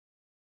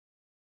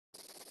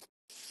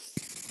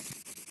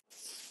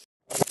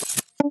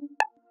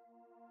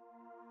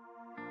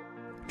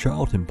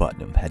Charlton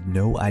Putnam had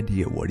no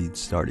idea what he'd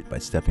started by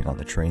stepping on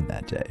the train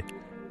that day.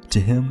 To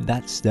him,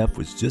 that step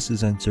was just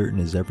as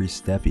uncertain as every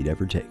step he'd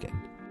ever taken.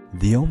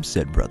 The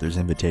Olmsted brothers'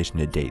 invitation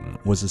to Dayton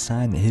was a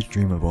sign that his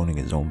dream of owning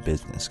his own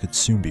business could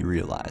soon be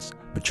realized,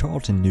 but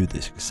Charlton knew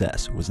the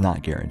success was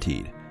not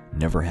guaranteed.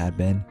 Never had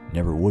been,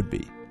 never would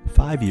be.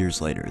 5 years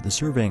later, the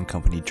surveying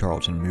company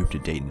Charlton moved to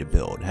Dayton to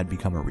build had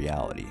become a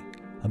reality.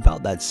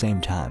 About that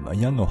same time, a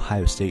young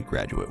Ohio State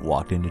graduate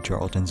walked into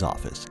Charlton's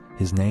office.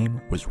 His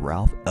name was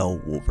Ralph L.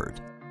 Woolpert.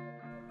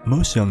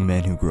 Most young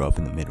men who grew up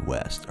in the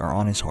Midwest are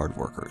honest hard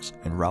workers,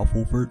 and Ralph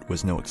Woolpert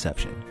was no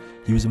exception.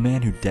 He was a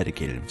man who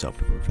dedicated himself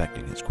to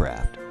perfecting his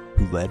craft,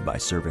 who led by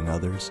serving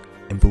others,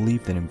 and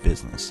believed that in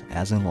business,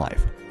 as in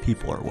life,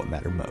 people are what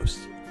matter most.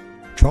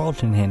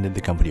 Charlton handed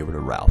the company over to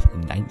Ralph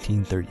in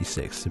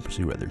 1936 to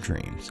pursue other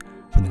dreams.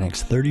 For the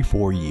next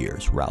 34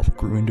 years, Ralph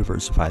grew and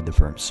diversified the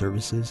firm's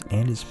services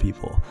and his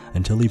people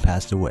until he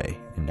passed away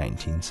in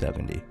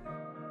 1970.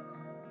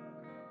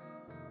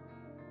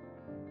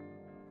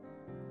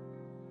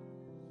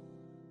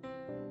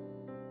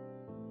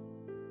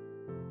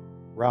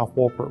 Ralph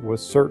Woolpert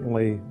was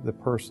certainly the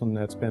person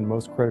that's been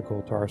most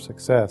critical to our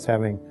success,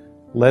 having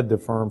led the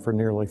firm for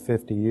nearly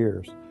 50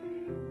 years.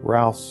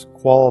 Ralph's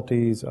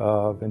qualities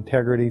of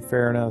integrity,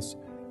 fairness,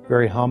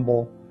 very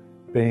humble,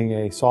 being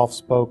a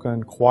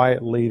soft-spoken,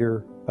 quiet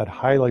leader, but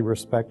highly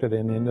respected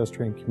in the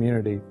industry and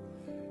community,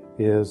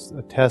 is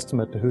a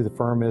testament to who the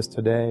firm is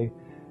today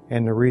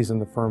and the reason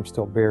the firm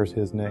still bears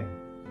his name.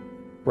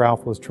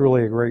 Ralph was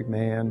truly a great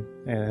man,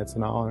 and it's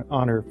an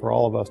honor for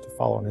all of us to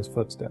follow in his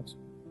footsteps.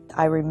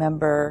 I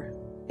remember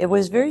it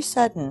was very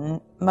sudden.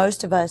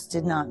 Most of us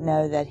did not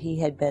know that he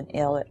had been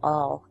ill at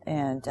all,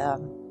 and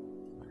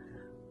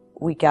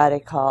we got a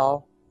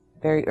call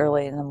very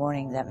early in the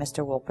morning that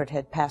Mr. Woolpert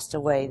had passed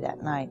away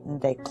that night,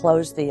 and they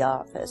closed the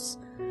office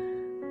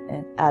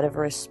and out of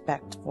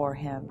respect for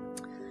him.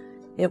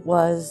 It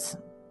was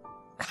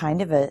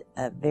kind of a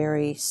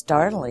very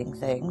startling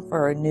thing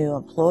for a new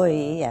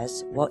employee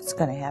as what's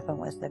going to happen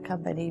with the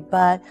company,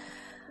 but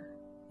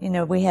you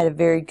know, we had a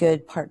very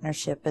good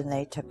partnership, and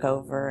they took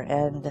over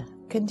and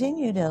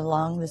continued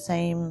along the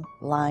same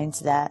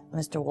lines that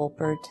Mr.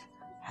 Woolpert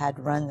had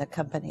run the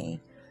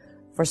company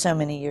for so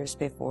many years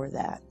before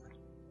that.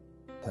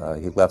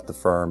 He left the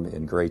firm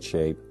in great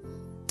shape.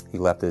 He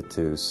left it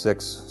to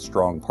 6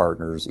 strong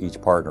partners,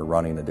 each partner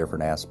running a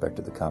different aspect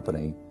of the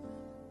company.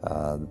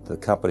 The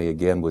company,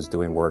 again, was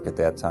doing work at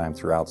that time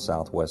throughout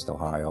Southwest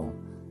Ohio.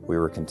 We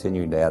were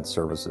continuing to add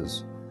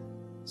services.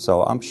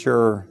 So I'm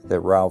sure that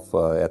Ralph,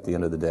 at the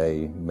end of the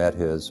day, met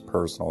his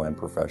personal and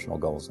professional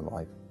goals in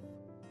life.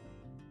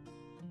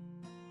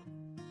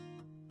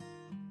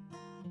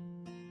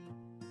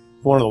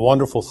 One of the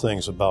wonderful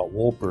things about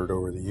Woolpert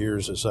over the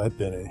years as I've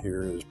been in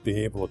here is being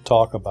able to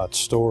talk about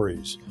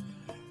stories,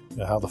 you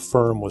know, how the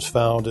firm was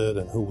founded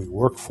and who we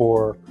work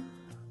for.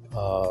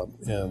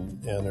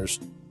 And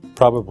there's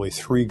probably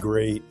 3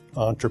 great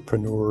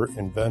entrepreneur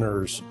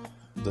inventors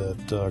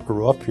that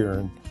grew up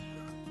here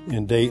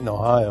in Dayton,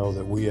 Ohio,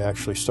 that we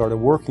actually started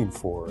working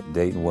for.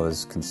 Dayton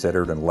was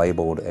considered and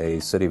labeled a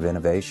city of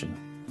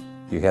innovation.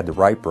 You had the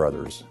Wright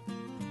brothers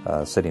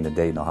sitting in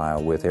Dayton,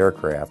 Ohio with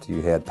aircraft.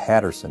 You had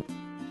Patterson.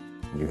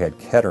 You had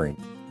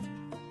Kettering.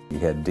 You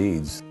had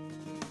Deeds.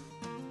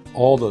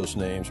 All those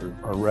names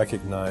are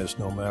recognized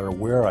no matter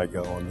where I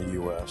go in the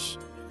U.S.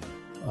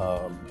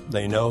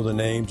 They know the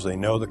names, they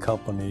know the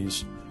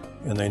companies,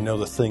 and they know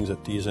the things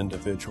that these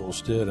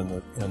individuals did.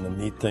 And the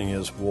neat thing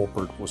is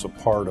Woolpert was a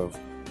part of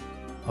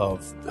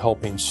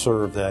helping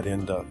serve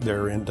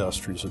their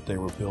industries that they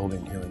were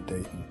building here in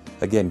Dayton.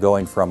 Again,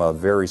 going from a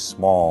very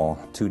small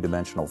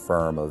 2-dimensional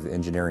firm of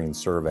engineering,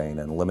 surveying,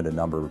 and a limited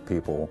number of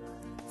people,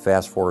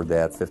 fast forward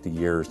that 50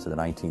 years to the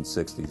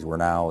 1960s, we're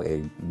now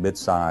a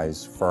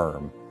mid-sized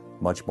firm,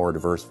 much more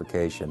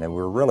diversification, and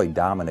we're really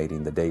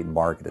dominating the Dayton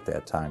market at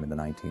that time in the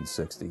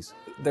 1960s.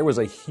 There was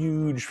a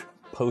huge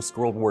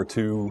post-World War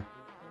II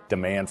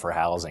demand for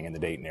housing in the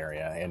Dayton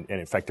area, and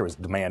in fact there was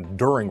demand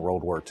during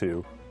World War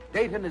II.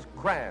 Dayton is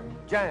crammed,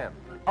 jammed,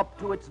 up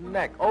to its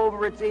neck,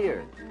 over its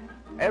ears.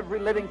 Every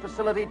living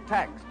facility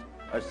taxed.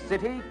 A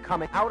city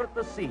coming out at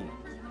the seams.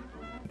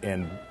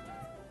 And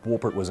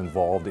Woolpert was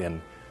involved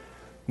in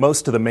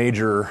most of the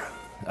major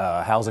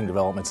housing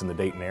developments in the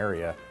Dayton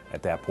area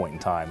at that point in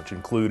time, which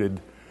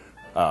included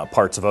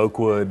parts of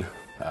Oakwood,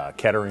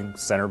 Kettering,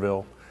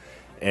 Centerville,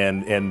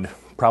 and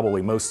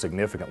probably most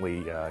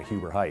significantly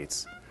Huber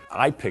Heights.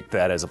 I picked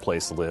that as a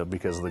place to live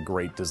because of the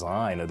great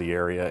design of the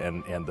area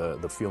and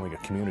the feeling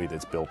of community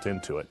that's built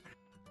into it.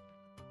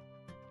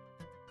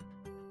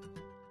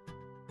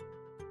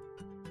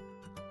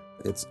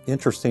 It's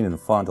interesting and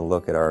fun to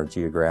look at our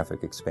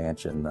geographic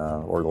expansion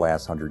over the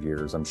last 100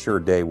 years. I'm sure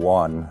day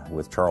one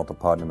with Charlton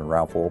Putnam and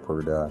Ralph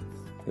Woolpert,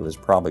 it was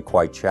probably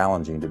quite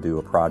challenging to do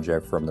a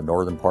project from the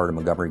northern part of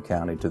Montgomery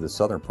County to the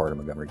southern part of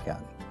Montgomery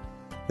County.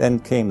 Then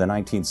came the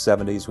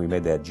 1970s. We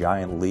made that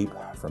giant leap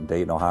from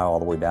Dayton, Ohio, all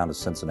the way down to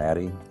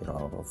Cincinnati,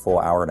 a full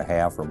hour and a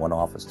half from one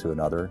office to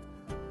another.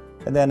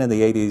 And then in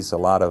the 80s, a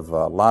lot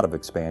of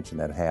expansion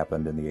that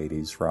happened in the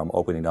 80s, from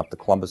opening up the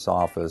Columbus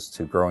office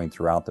to growing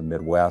throughout the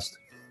Midwest,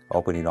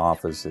 opening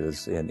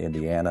offices in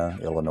Indiana,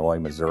 Illinois,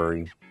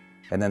 Missouri,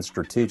 and then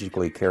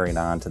strategically carrying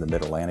on to the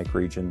Mid-Atlantic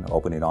region,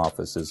 opening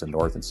offices in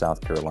North and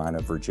South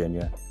Carolina,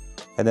 Virginia,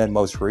 and then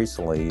most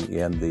recently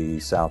in the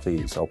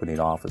Southeast, opening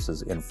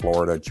offices in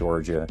Florida,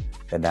 Georgia,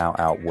 and now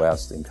out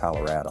west in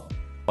Colorado.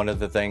 One of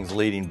the things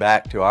leading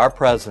back to our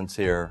presence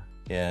here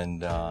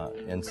in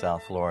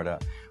South Florida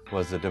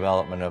was the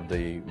development of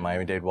the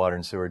Miami-Dade Water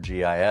and Sewer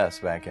GIS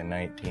back in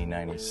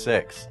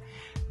 1996.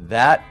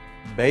 That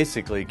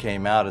basically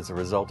came out as a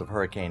result of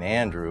Hurricane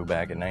Andrew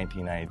back in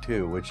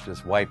 1992, which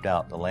just wiped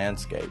out the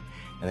landscape,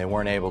 and they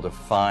weren't able to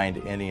find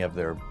any of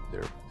their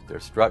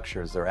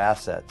structures, their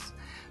assets.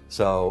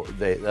 So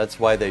that's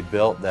why they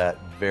built that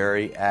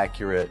very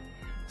accurate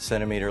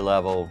centimeter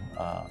level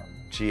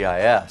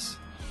GIS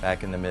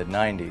back in the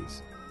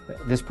mid-90s.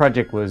 This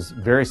project was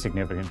very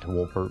significant to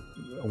Woolpert.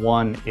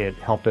 One, it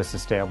helped us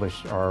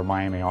establish our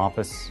Miami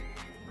office,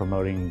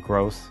 promoting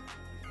growth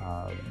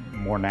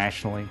more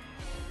nationally,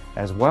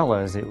 as well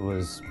as it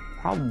was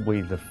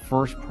probably the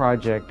first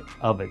project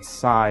of its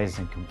size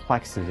and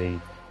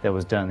complexity that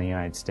was done in the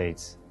United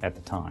States at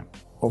the time.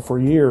 Well, for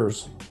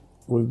years,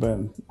 we've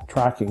been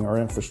tracking our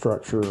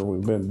infrastructure,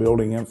 we've been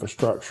building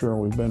infrastructure,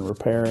 and we've been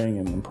repairing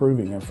and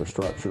improving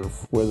infrastructure,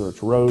 whether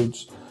it's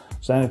roads,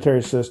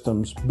 sanitary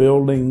systems,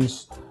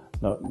 buildings,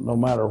 no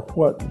matter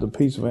what the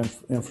piece of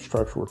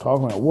infrastructure we're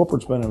talking about.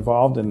 Woolpert's been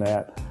involved in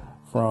that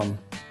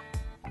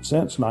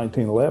since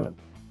 1911.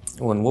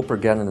 When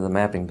Woolpert got into the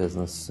mapping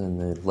business in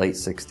the late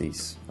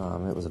 60s,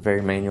 it was a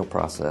very manual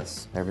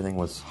process. Everything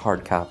was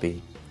hard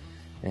copy,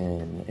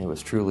 and it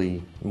was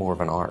truly more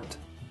of an art.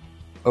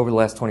 Over the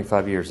last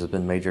 25 years, there's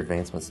been major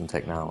advancements in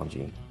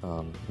technology.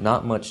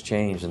 Not much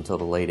changed until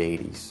the late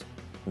 80s.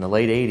 In the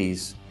late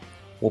 80s,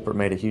 Woolpert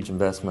made a huge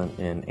investment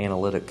in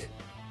analytic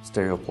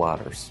stereo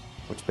plotters,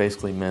 which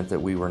basically meant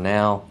that we were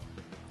now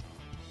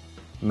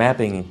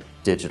mapping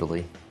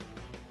digitally,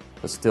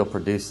 but still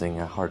producing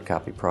a hard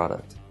copy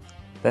product.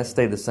 That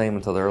stayed the same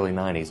until the early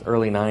 90s.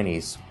 Early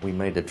 90s, we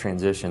made the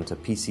transition to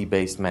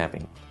PC-based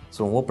mapping.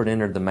 So when Woolpert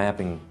entered the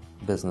mapping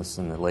business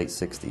in the late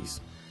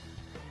 60s,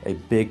 a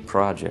big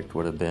project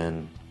would have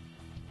been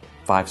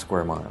 5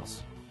 square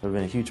miles. It would have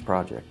been a huge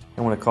project.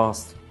 It would have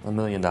cost $1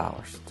 million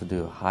to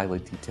do a highly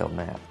detailed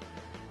map.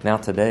 Now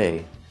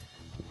today,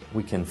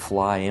 we can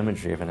fly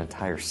imagery of an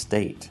entire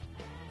state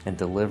and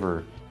deliver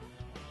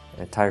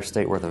an entire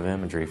state worth of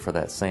imagery for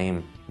that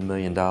same $1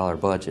 million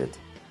budget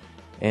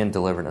and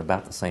deliver it in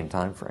about the same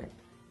time frame.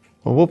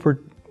 Well, Woolpert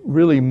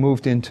really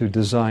moved into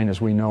design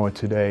as we know it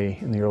today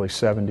in the early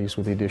 70s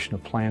with the addition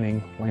of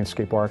planning,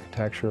 landscape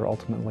architecture,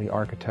 ultimately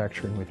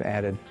architecture, and we've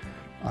added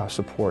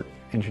support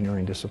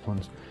engineering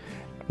disciplines.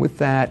 With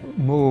that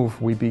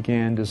move, we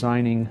began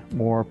designing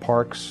more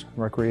parks,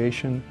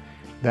 recreation.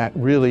 That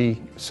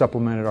really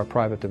supplemented our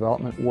private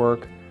development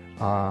work,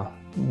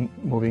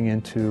 moving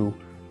into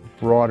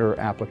broader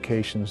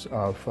applications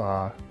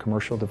of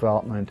commercial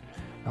development,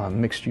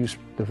 mixed-use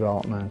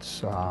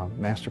developments,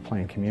 master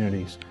plan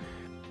communities.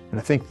 And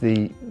I think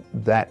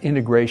that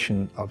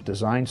integration of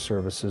design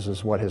services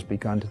is what has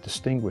begun to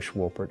distinguish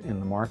Woolpert in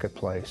the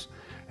marketplace.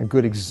 A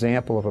good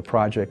example of a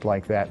project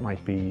like that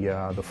might be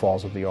the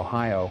Falls of the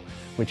Ohio,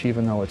 which,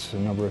 even though it's a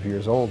number of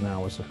years old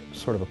now, is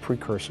sort of a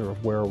precursor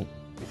of where we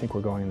think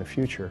we're going in the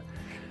future.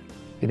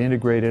 It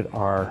integrated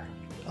our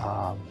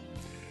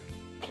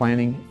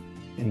planning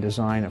and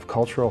design of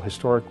cultural,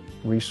 historic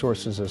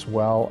resources, as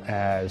well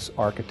as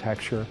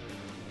architecture,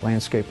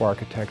 landscape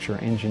architecture,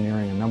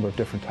 engineering, a number of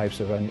different types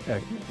of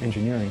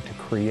engineering to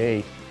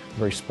create a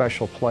very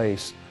special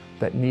place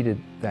that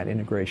needed that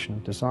integration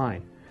of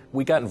design.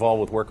 We got involved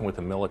with working with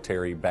the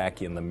military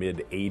back in the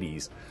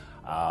mid-'80s,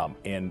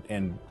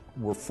 and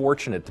we're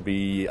fortunate to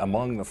be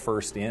among the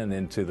first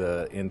into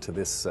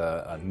this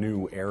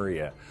new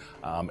area.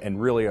 And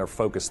really our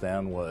focus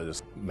then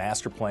was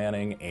master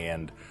planning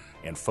and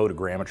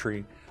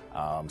photogrammetry.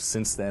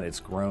 Since then it's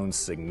grown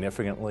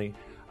significantly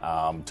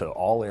to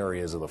all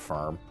areas of the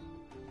firm.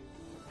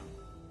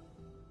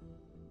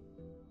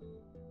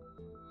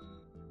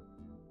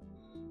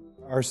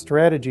 Our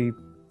strategy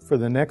for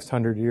the next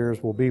 100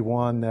 years will be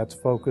one that's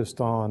focused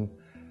on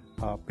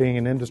being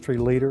an industry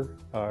leader,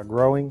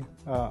 growing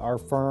our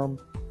firm,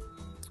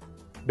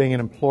 being an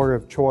employer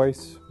of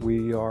choice.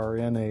 We are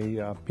in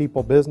a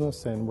people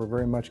business, and we're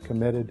very much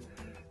committed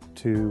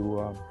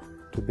to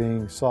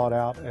being sought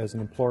out as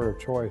an employer of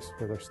choice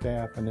with our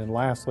staff. And then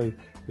lastly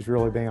is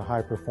really being a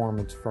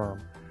high-performance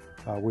firm,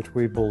 which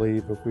we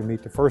believe if we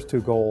meet the first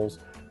two goals,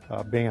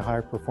 being a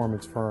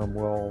high-performance firm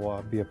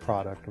will be a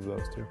product of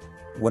those two.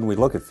 When we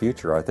look at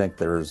future, I think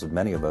there's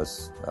many of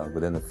us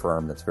within the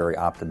firm that's very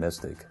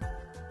optimistic.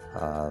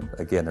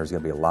 Again, there's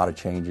going to be a lot of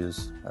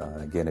changes.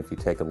 Again, if you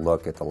take a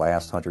look at the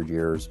last 100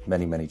 years,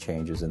 many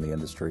changes in the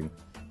industry.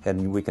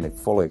 And we can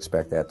fully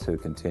expect that to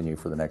continue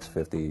for the next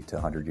 50 to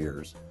 100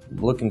 years.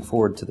 Looking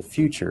forward to the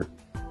future,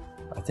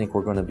 I think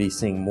we're going to be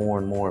seeing more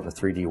and more of a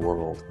 3D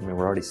world. I mean,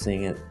 we're already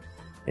seeing it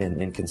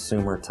in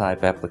consumer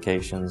type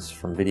applications,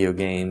 from video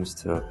games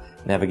to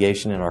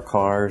navigation in our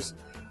cars.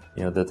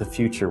 You know, that the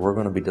future, we're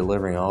going to be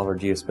delivering all of our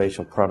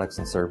geospatial products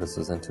and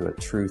services into a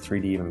true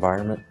 3D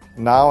environment.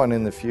 Now and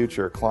in the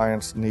future,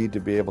 clients need to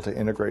be able to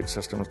integrate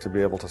systems to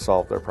be able to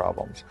solve their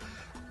problems.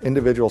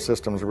 Individual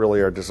systems really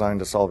are designed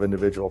to solve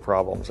individual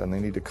problems, and they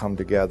need to come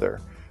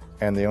together.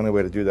 And the only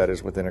way to do that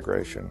is with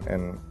integration.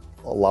 And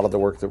a lot of the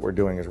work that we're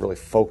doing is really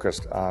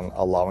focused on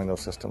allowing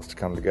those systems to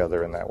come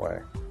together in that way.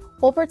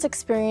 Woolpert's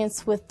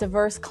experience with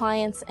diverse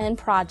clients and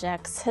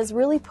projects has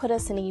really put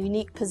us in a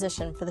unique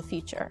position for the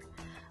future.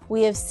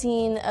 We have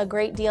seen a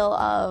great deal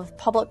of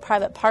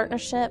public-private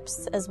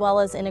partnerships as well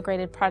as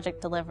integrated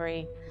project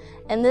delivery,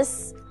 and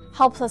this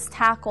helps us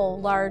tackle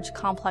large,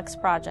 complex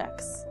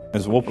projects.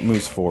 As Woolpert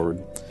moves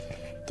forward,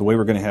 the way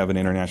we're going to have an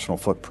international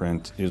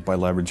footprint is by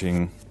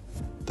leveraging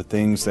the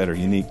things that are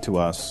unique to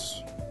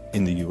us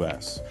in the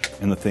U.S.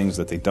 and the things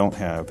that they don't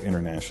have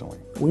internationally.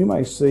 We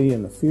may see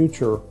in the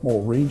future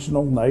more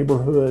regional,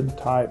 neighborhood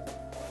type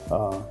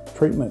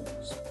treatment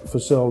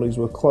facilities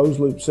with closed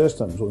loop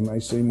systems. We may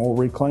see more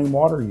reclaimed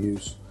water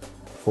use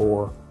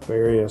for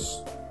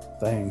various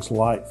things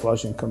like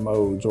flushing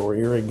commodes or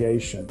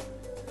irrigation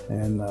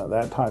and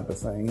that type of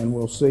thing. And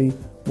we'll see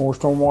more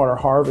stormwater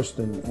harvest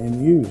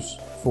and use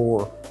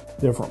for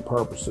different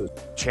purposes.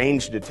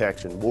 Change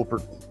detection,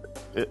 Woolpert,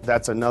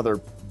 that's another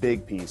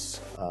big piece.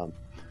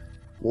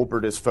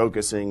 Woolpert is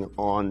focusing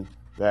on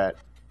that,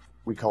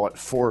 we call it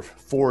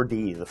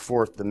 4D, the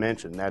fourth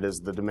dimension. That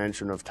is the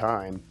dimension of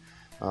time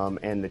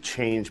and the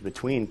change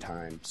between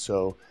time.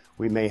 So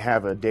we may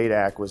have a data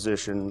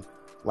acquisition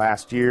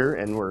last year,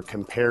 and we're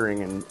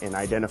comparing and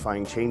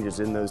identifying changes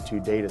in those two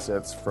data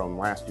sets from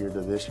last year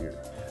to this year.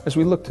 As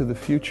we look to the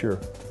future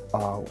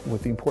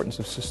with the importance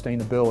of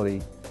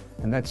sustainability,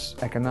 and that's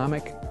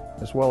economic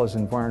as well as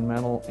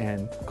environmental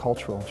and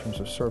cultural in terms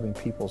of serving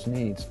people's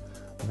needs,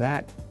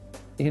 that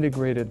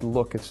integrated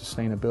look at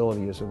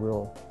sustainability is a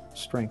real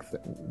strength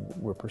that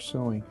we're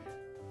pursuing.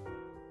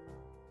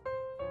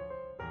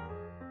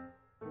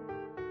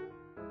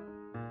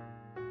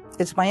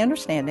 It's my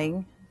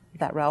understanding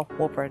that Ralph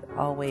Woolpert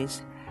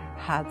always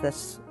had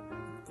this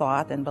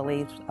thought and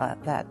believed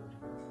that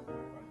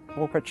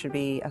Woolpert should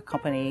be a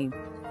company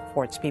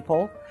for its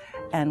people,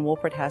 and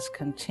Woolpert has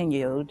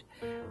continued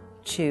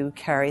to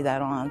carry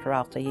that on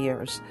throughout the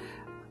years.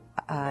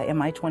 In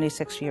my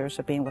 26 years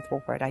of being with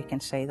Woolpert, I can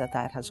say that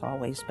that has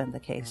always been the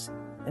case.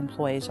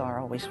 Employees are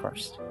always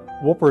first.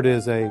 Woolpert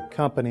is a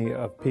company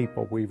of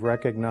people. We've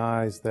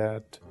recognized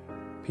that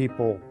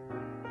people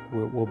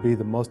will be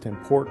the most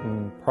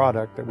important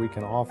product that we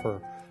can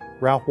offer.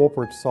 Ralph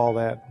Woolpert saw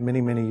that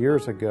many, many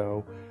years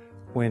ago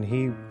when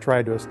he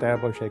tried to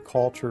establish a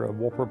culture of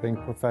Woolpert being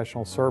a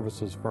professional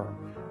services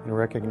firm and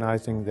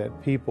recognizing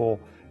that people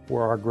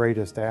were our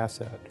greatest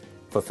asset.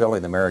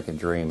 Fulfilling the American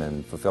dream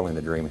and fulfilling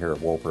the dream here at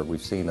Woolpert,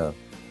 we've seen a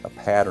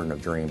pattern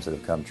of dreams that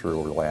have come true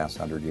over the last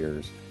 100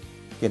 years.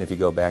 Again, if you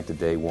go back to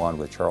day one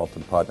with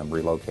Charlton Putnam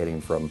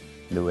relocating from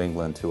New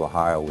England to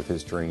Ohio with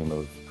his dream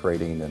of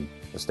creating and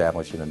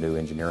establishing a new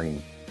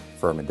engineering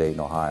firm in Dayton,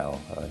 Ohio,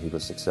 he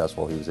was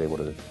successful. He was able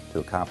to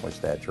accomplish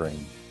that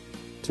dream.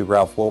 To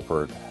Ralph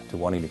Woolpert, to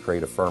wanting to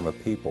create a firm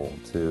of people,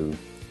 to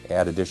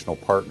add additional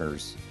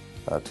partners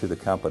to the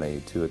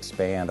company, to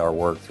expand our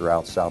work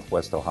throughout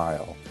Southwest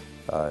Ohio.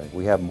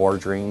 We have more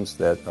dreams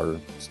that are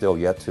still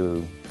yet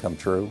to come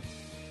true.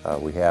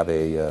 We have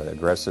an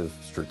aggressive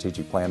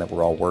strategic plan that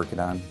we're all working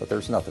on, but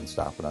there's nothing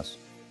stopping us.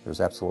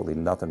 There's absolutely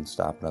nothing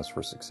stopping us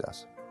for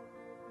success.